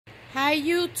Hi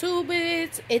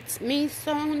YouTubers, it's me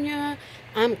Sonia.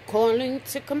 I'm calling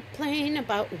to complain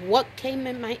about what came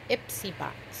in my Ipsy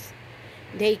box.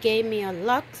 They gave me a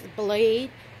Lux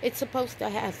blade. It's supposed to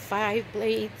have 5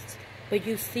 blades, but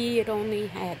you see it only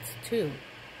has 2.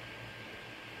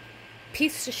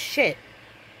 Piece of shit.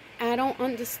 I don't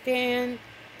understand.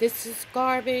 This is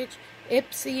garbage.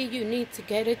 Ipsy, you need to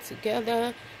get it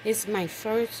together. It's my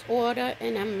first order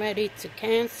and I'm ready to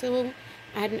cancel.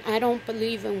 I don't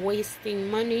believe in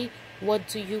wasting money. What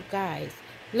do you guys?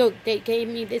 Look, they gave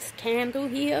me this candle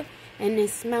here and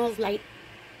it smells like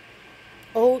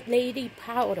old lady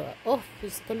powder. Oh,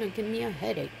 it's gonna give me a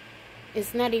headache.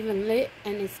 It's not even lit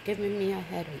and it's giving me a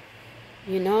headache.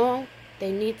 You know,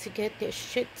 they need to get their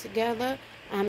shit together.